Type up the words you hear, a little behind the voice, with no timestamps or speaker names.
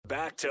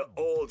back to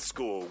Old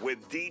School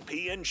with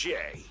DP and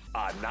J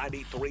on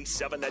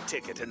 93.7 The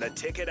Ticket and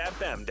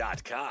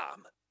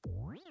theticketfm.com.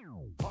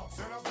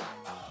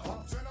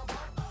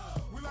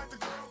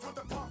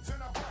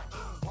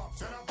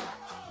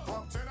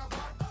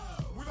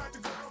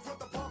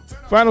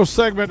 Final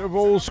segment of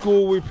Old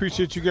School. We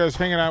appreciate you guys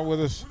hanging out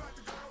with us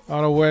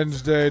on a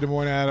Wednesday. Des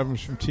Moines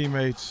Adams from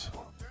Teammates,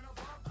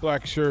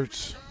 Black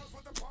Shirts.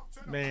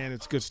 Man,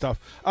 it's good stuff.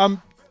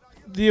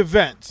 The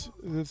event,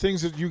 the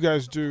things that you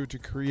guys do to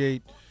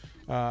create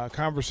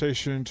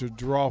conversation, to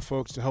draw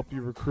folks, to help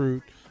you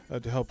recruit,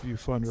 to help you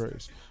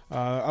fundraise.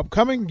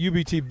 Upcoming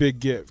UBT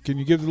Big Give. Can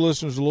you give the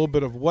listeners a little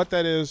bit of what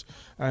that is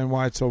and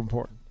why it's so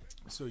important?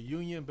 So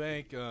Union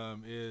Bank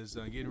is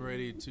getting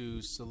ready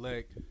to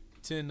select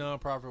 10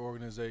 nonprofit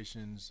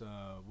organizations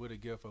with a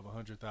gift of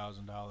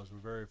 $100,000. We're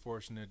very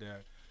fortunate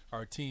that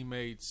our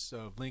Teammates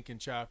of Lincoln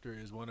chapter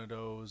is one of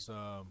those.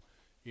 I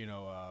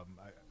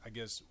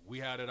guess we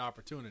had an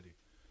opportunity.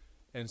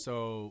 And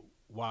so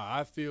while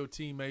I feel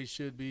Teammates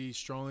should be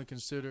strongly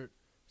considered,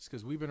 it's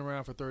because we've been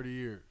around for 30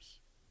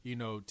 years.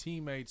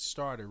 Teammates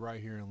started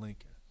right here in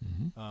Lincoln.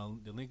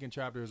 Mm-hmm. The Lincoln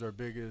chapter is our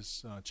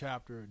biggest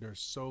chapter.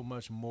 There's so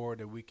much more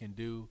that we can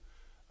do,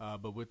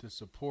 but with the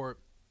support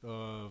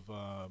of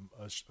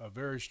a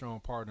very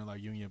strong partner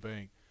like Union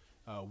Bank,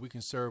 we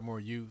can serve more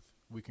youth.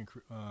 We can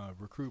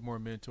recruit more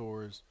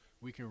mentors.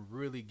 We can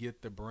really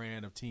get the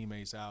brand of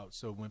Teammates out.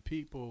 So when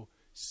people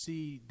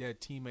see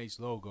that Teammates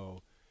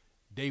logo,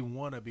 they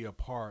want to be a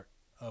part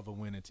of a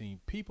winning team.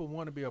 People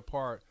want to be a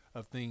part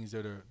of things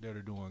that are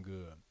doing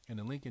good. In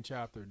the Lincoln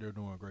chapter, they're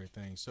doing great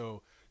things.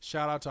 So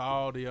shout out to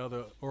all the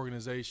other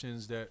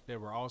organizations that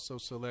were also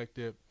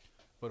selected.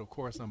 But, of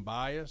course, I'm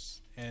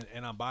biased, and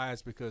I'm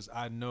biased because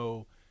I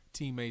know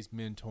Teammates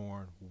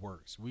mentoring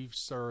works. We've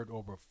served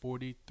over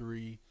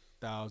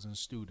 43,000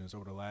 students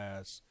over the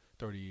last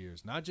 30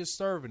 years. Not just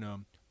serving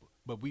them,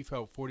 but we've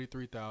helped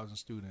 43,000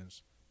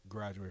 students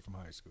graduate from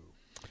high school.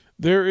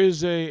 There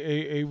is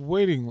a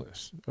waiting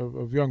list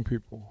of young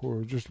people who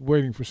are just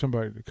waiting for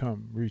somebody to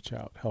come, reach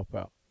out, help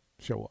out,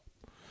 show up.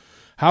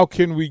 How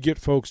can we get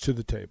folks to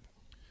the table?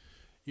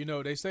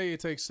 They say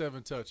it takes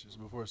 7 touches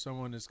before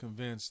someone is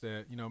convinced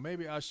that,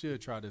 maybe I should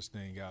try this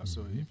thing out. Mm-hmm.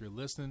 So if you're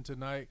listening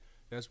tonight,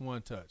 that's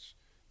 1 touch.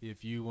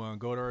 If you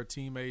go to our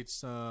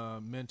Teammates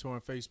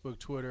mentoring Facebook,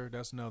 Twitter,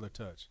 that's another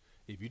touch.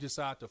 If you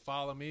decide to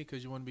follow me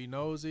because you want to be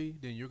nosy,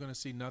 then you're going to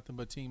see nothing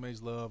but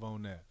Teammates love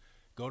on that.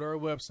 Go to our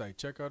website,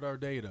 check out our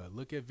data,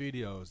 look at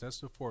videos. That's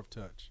the 4th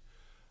touch.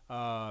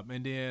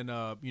 And then,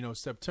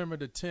 September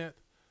the 10th,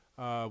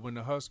 when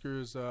the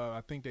Huskers,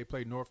 I think they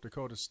played North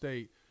Dakota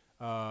State,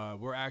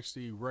 we're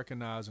actually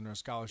recognizing our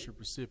scholarship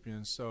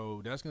recipients.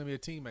 So that's going to be a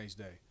Teammates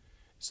Day.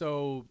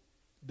 So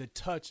the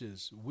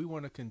touches, we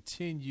want to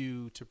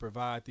continue to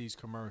provide these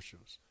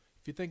commercials.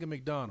 If you think of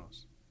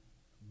McDonald's,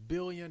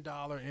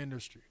 billion-dollar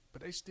industry,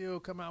 but they still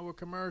come out with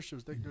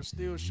commercials. They're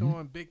still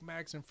showing Big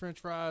Macs and French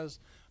fries.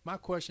 My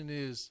question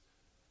is,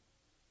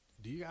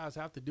 do you guys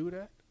have to do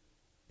that?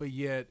 But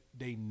yet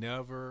they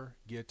never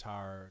get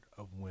tired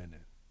of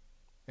winning.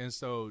 And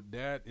so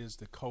that is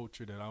the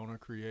culture that I want to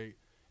create.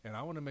 And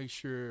I want to make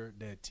sure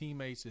that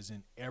Teammates is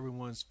in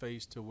everyone's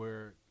face to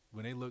where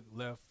when they look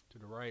left to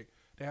the right,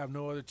 they have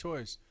no other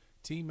choice.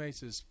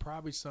 Teammates is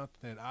probably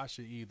something that I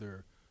should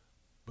either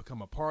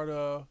become a part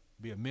of,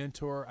 be a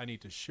mentor, I need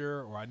to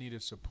share, or I need to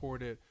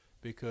support it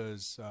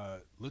because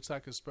looks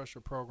like a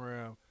special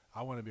program.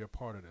 I want to be a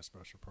part of that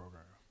special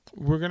program.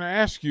 We're going to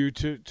ask you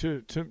to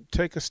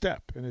take a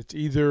step, and it's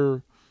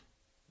either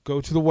go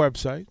to the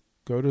website,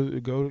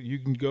 you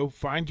can go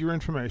find your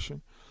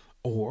information,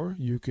 or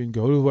you can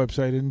go to the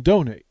website and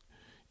donate.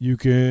 You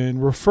can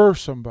refer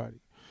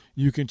somebody.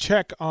 You can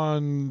check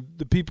on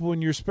the people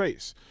in your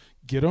space.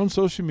 Get on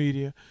social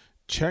media.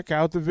 Check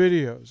out the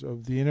videos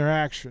of the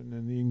interaction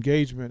and the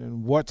engagement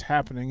and what's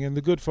happening and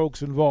the good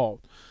folks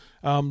involved.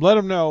 Let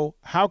them know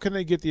how can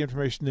they get the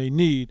information they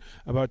need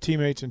about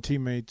Teammates and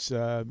Teammates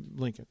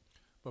Lincoln.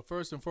 But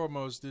first and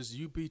foremost, this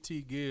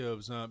UPT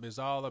Gives is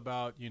all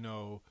about,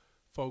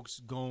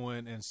 folks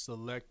going and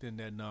selecting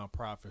that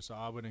nonprofit. So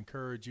I would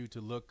encourage you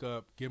to look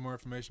up, get more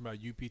information about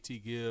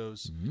UPT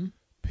Gives,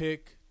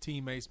 pick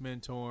Teammates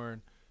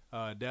Mentoring.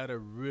 That'll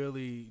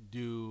really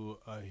do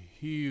a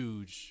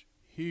huge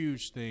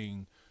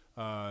thing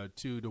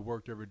to the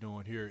work that we're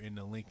doing here in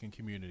the Lincoln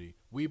community.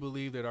 We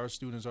believe that our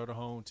students are the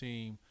home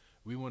team.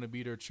 We want to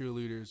be their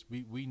cheerleaders.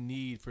 We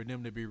need for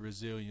them to be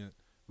resilient.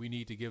 We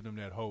need to give them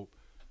that hope.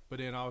 But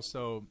then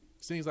also,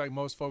 it seems like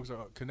most folks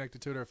are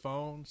connected to their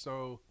phone,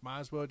 so might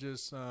as well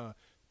just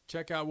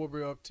check out what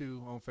we're up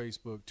to on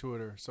Facebook,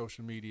 Twitter,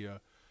 social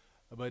media.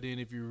 But then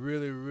if you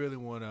really, really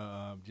want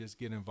to just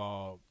get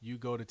involved, you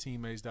go to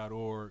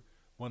teammates.org.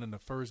 One of the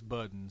first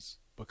buttons,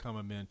 become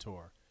a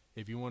mentor.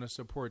 If you want to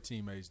support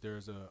Teammates,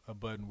 there's a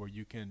button where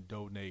you can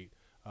donate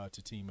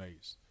to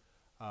Teammates.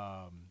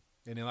 And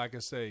then, like I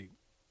say,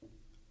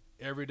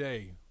 every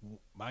day,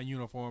 my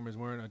uniform is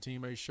wearing a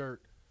Teammates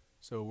shirt.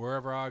 So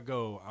wherever I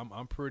go,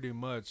 I'm pretty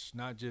much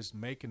not just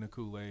making the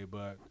Kool-Aid,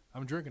 but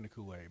I'm drinking the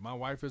Kool-Aid. My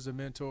wife is a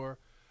mentor.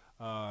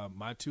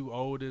 My two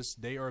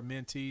oldest, they are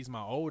mentees.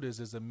 My oldest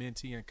is a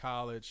mentee in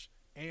college,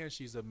 and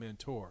she's a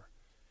mentor.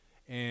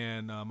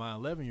 And my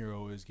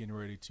 11-year-old is getting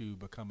ready to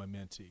become a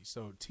mentee.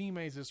 So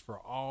teammates is for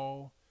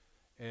all.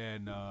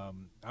 And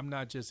I'm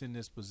not just in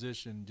this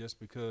position just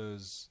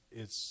because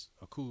it's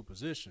a cool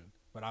position,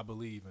 but I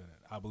believe in it.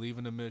 I believe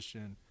in the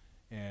mission,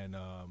 and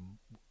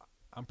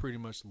I'm pretty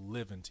much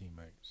living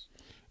teammates.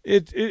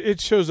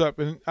 It shows up,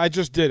 and I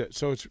just did it,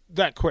 so it's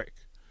that quick.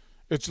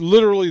 It's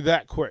literally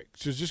that quick.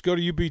 So just go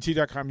to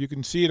ubt.com. You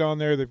can see it on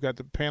there. They've got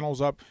the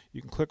panels up. You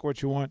can click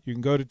what you want. You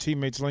can go to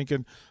Teammates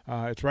Lincoln.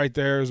 It's right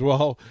there as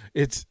well.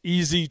 It's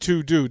easy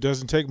to do.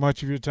 Doesn't take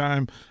much of your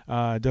time.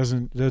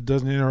 Doesn't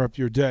interrupt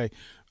your day.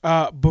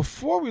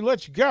 Before we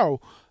let you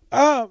go,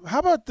 how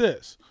about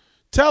this?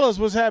 Tell us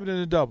what's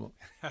happening in Dublin.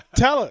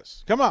 Tell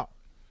us. Come on.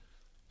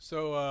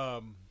 So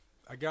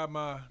I got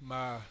my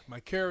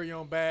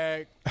carry-on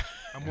bag.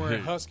 I'm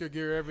wearing Husker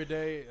gear every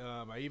day.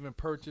 I even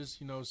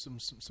purchased,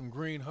 some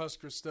green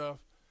Husker stuff.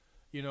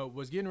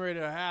 What's getting ready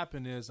to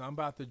happen is I'm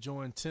about to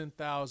join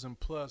 10,000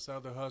 plus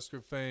other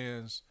Husker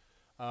fans.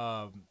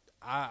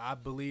 I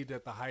believe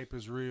that the hype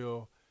is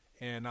real,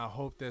 and I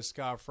hope that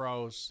Scott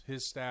Frost,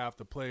 his staff,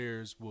 the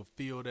players will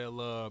feel that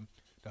love.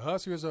 The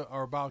Huskers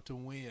are about to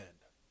win.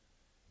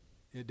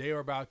 They are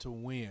about to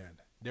win.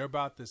 They're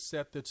about to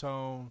set the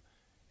tone,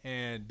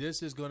 and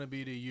this is going to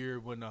be the year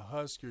when the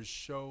Huskers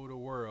show the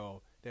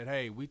world that,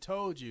 hey, we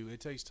told you it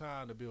takes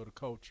time to build a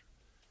culture.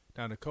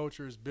 Now, the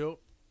culture is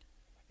built,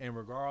 and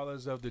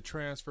regardless of the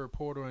transfer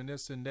portal and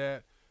this and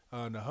that,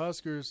 the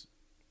Huskers,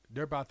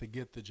 they're about to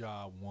get the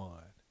job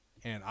won.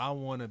 And I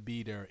want to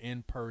be there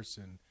in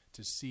person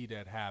to see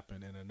that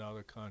happen in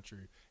another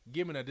country.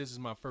 Given that this is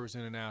my first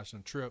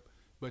international trip,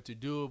 but to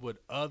do it with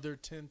other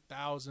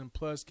 10,000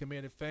 plus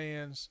committed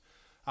fans,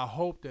 I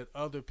hope that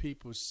other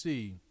people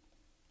see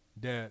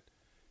that,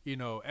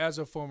 as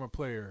a former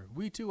player,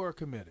 we too are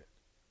committed.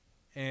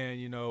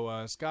 And,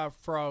 Scott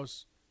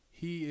Frost,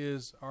 he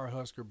is our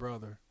Husker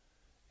brother,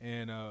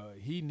 and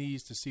he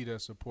needs to see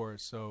that support.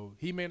 So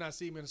he may not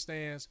see me in the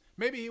stands.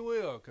 Maybe he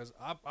will, because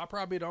I'll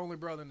probably be the only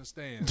brother in the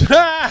stands.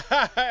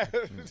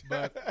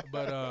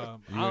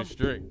 but you're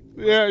strict.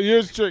 Yeah,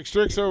 you're strict.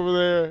 Strick's over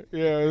there.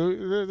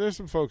 Yeah, there's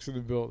some folks in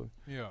the building.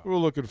 Yeah, we're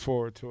looking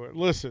forward to it.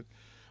 Listen,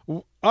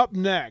 up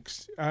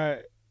next,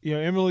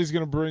 Emily's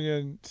going to bring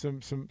in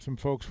some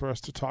folks for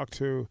us to talk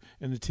to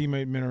in the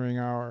Teammate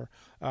Mentoring Hour.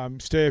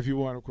 Stay if you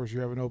want. Of course, you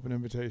have an open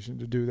invitation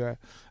to do that.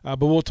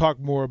 But we'll talk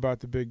more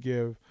about the Big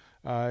Give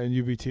and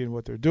UBT and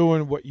what they're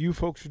doing, what you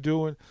folks are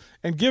doing,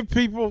 and give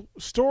people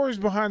stories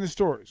behind the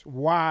stories.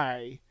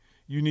 Why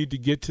you need to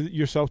get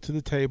yourself to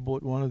the table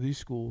at one of these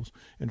schools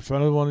in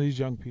front of one of these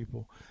young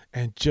people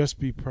and just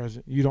be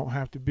present. You don't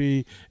have to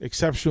be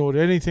exceptional at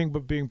anything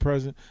but being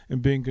present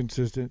and being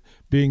consistent,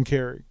 being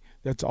caring.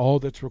 That's all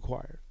that's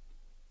required.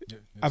 Yeah,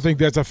 I think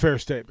that's a fair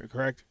statement,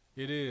 correct?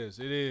 It is.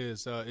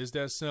 It's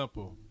that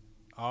simple.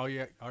 All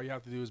you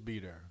have to do is be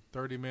there.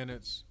 30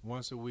 minutes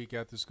once a week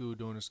after school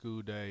during a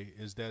school day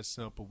is that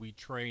simple. We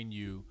train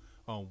you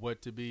on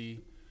what to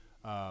be,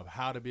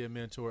 how to be a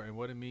mentor, and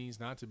what it means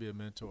not to be a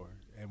mentor.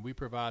 And we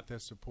provide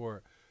that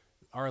support.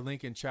 Our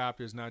Lincoln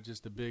chapter is not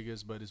just the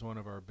biggest, but it's one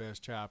of our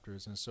best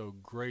chapters. And so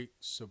great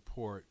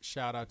support.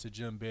 Shout out to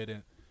Jim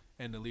Bidden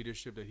and the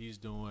leadership that he's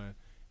doing.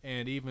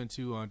 And even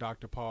to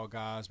Dr. Paul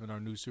Gosman, our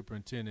new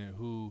superintendent,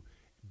 who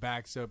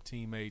backs up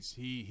teammates.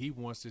 He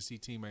wants to see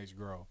teammates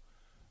grow.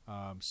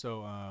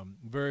 So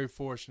very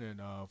fortunate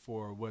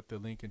for what the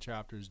Lincoln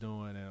chapter is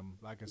doing. And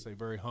like I say,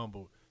 very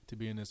humbled to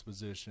be in this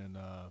position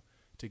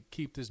to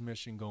keep this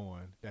mission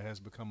going that has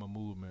become a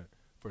movement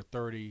for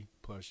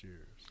 30-plus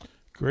years.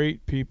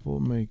 Great people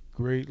make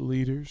great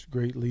leaders.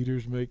 Great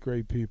leaders make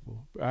great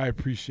people. I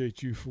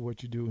appreciate you for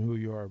what you do and who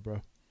you are,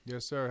 bro.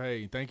 Yes, sir.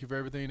 Hey, thank you for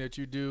everything that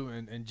you do.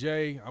 And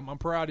Jay, I'm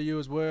proud of you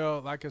as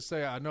well. Like I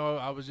say, I know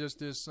I was just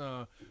this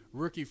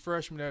rookie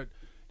freshman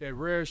that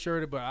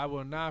red-shirted, but I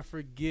will not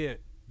forget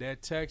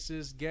that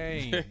Texas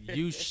game.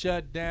 You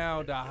shut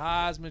down the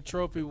Heisman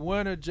Trophy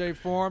winner, Jay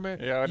Foreman.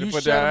 Yeah, I had to You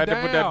put shut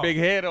that big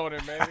head on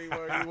him,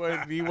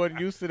 man. He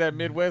wasn't used to that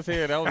Midwest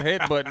head. I was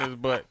headbutting his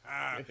butt.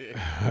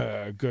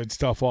 Good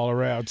stuff all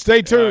around.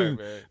 Stay tuned.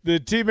 All right, the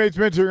Teammates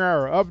Mentoring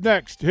Hour up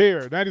next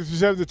here,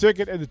 93.7 The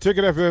Ticket and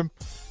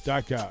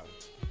theticketfm.com.